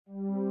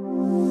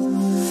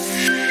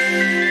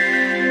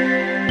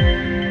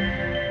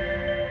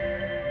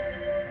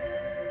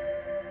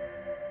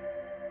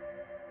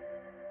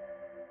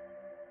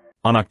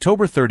On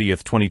October 30,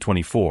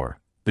 2024,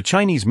 the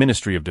Chinese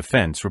Ministry of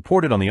Defense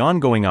reported on the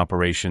ongoing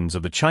operations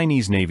of the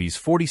Chinese Navy's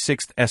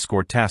 46th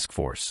Escort Task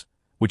Force,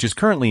 which is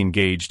currently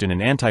engaged in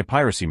an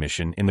anti-piracy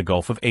mission in the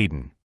Gulf of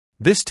Aden.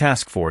 This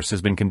task force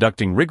has been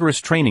conducting rigorous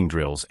training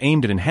drills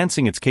aimed at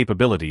enhancing its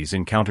capabilities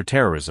in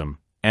counter-terrorism,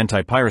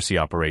 anti-piracy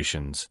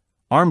operations,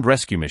 armed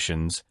rescue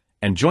missions,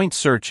 and joint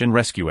search and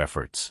rescue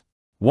efforts.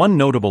 One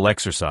notable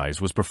exercise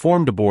was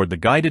performed aboard the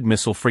guided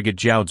missile frigate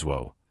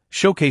Jiaozuo,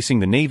 showcasing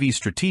the Navy's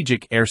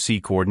strategic air-sea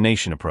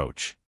coordination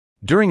approach.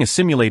 During a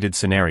simulated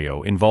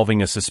scenario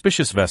involving a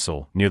suspicious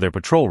vessel near their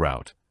patrol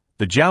route,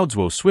 the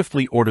Jiaozuo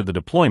swiftly ordered the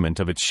deployment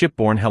of its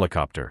shipborne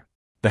helicopter.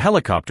 The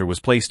helicopter was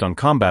placed on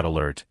combat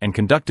alert and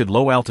conducted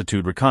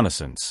low-altitude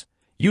reconnaissance,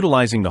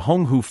 utilizing the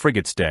Honghu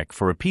frigate's deck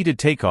for repeated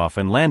takeoff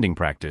and landing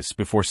practice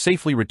before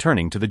safely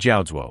returning to the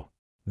Jiaozuo.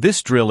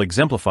 This drill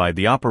exemplified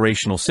the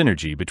operational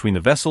synergy between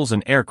the vessels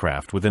and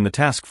aircraft within the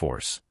task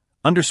force,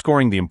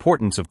 underscoring the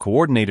importance of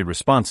coordinated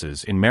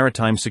responses in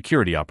maritime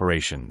security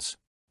operations.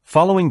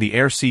 Following the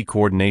air-sea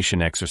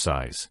coordination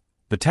exercise,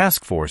 the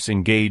task force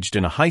engaged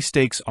in a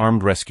high-stakes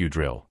armed rescue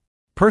drill.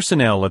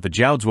 Personnel at the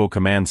Jiaozuo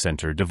Command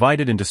Center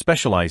divided into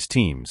specialized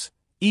teams,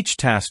 each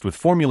tasked with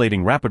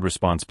formulating rapid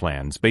response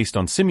plans based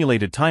on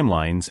simulated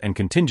timelines and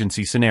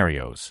contingency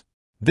scenarios.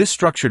 This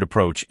structured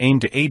approach aimed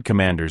to aid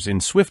commanders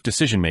in swift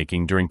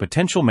decision-making during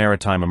potential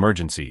maritime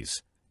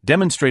emergencies,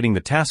 demonstrating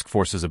the task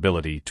force's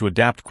ability to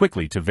adapt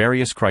quickly to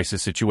various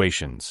crisis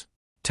situations.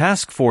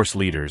 Task force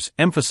leaders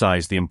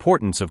emphasized the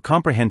importance of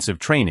comprehensive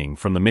training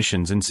from the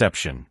mission's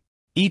inception.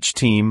 Each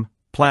team,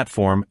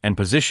 platform, and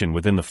position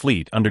within the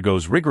fleet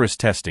undergoes rigorous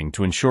testing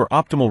to ensure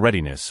optimal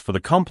readiness for the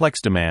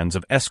complex demands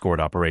of escort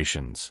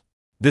operations.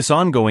 This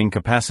ongoing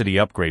capacity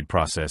upgrade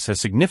process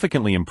has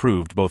significantly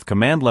improved both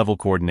command-level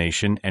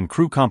coordination and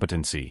crew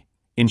competency,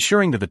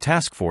 ensuring that the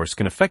task force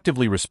can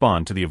effectively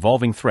respond to the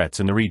evolving threats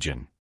in the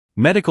region.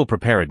 Medical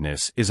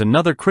preparedness is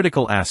another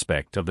critical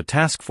aspect of the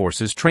task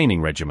force's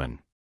training regimen.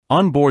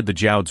 On board the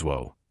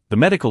Jiaozuo, the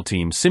medical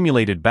team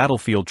simulated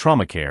battlefield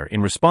trauma care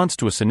in response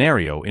to a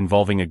scenario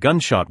involving a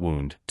gunshot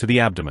wound to the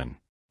abdomen.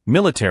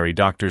 Military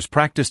doctors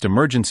practiced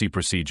emergency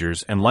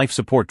procedures and life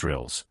support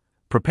drills,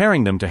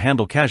 preparing them to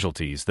handle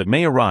casualties that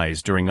may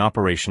arise during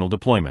operational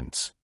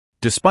deployments.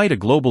 Despite a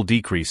global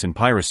decrease in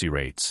piracy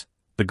rates,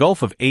 the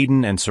Gulf of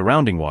Aden and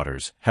surrounding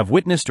waters have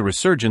witnessed a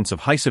resurgence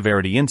of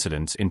high-severity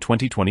incidents in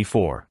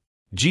 2024.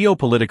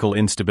 Geopolitical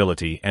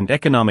instability and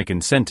economic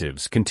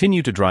incentives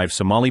continue to drive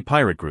Somali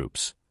pirate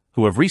groups,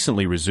 who have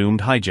recently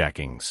resumed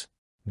hijackings.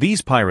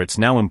 These pirates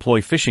now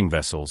employ fishing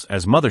vessels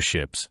as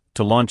motherships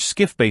to launch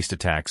skiff-based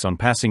attacks on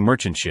passing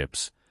merchant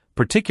ships,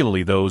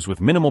 particularly those with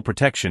minimal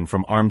protection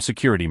from armed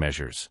security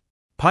measures.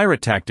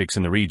 Pirate tactics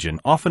in the region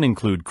often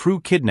include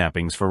crew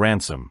kidnappings for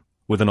ransom,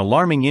 with an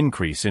alarming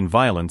increase in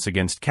violence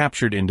against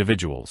captured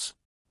individuals.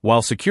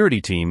 While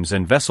security teams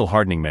and vessel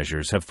hardening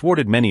measures have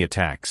thwarted many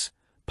attacks,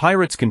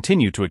 pirates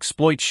continue to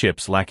exploit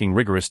ships lacking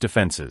rigorous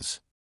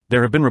defenses.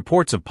 There have been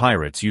reports of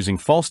pirates using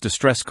false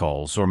distress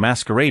calls or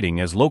masquerading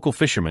as local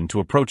fishermen to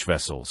approach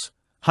vessels,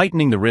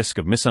 heightening the risk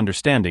of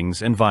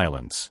misunderstandings and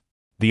violence.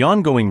 The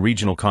ongoing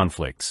regional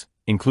conflicts,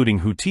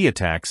 including Houthi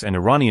attacks and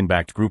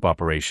Iranian-backed group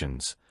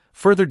operations,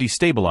 further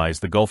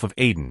destabilize the Gulf of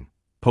Aden,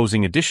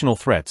 posing additional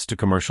threats to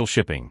commercial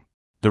shipping.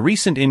 The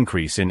recent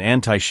increase in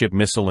anti-ship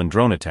missile and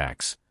drone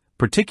attacks,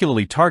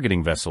 particularly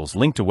targeting vessels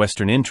linked to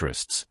Western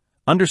interests,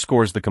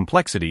 underscores the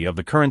complexity of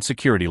the current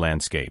security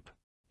landscape.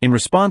 In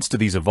response to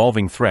these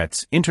evolving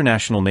threats,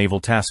 international naval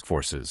task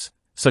forces,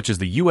 such as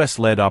the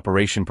US-led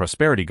Operation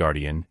Prosperity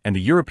Guardian and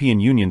the European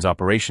Union's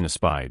Operation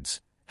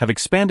Aspides, have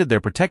expanded their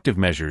protective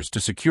measures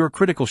to secure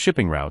critical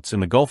shipping routes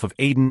in the Gulf of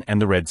Aden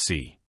and the Red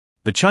Sea.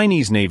 The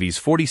Chinese Navy's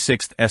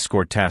 46th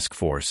Escort Task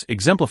Force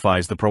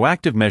exemplifies the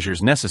proactive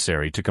measures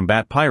necessary to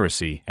combat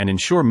piracy and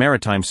ensure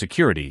maritime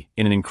security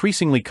in an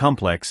increasingly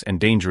complex and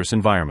dangerous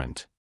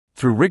environment.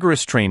 Through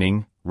rigorous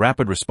training,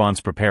 rapid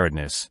response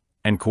preparedness,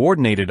 and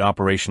coordinated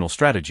operational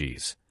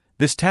strategies,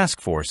 this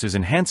task force is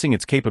enhancing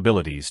its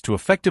capabilities to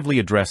effectively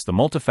address the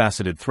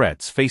multifaceted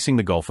threats facing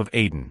the Gulf of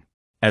Aden.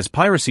 As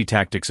piracy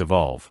tactics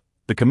evolve,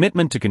 the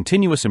commitment to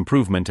continuous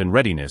improvement and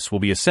readiness will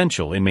be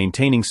essential in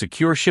maintaining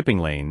secure shipping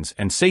lanes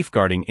and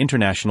safeguarding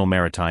international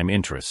maritime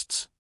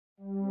interests.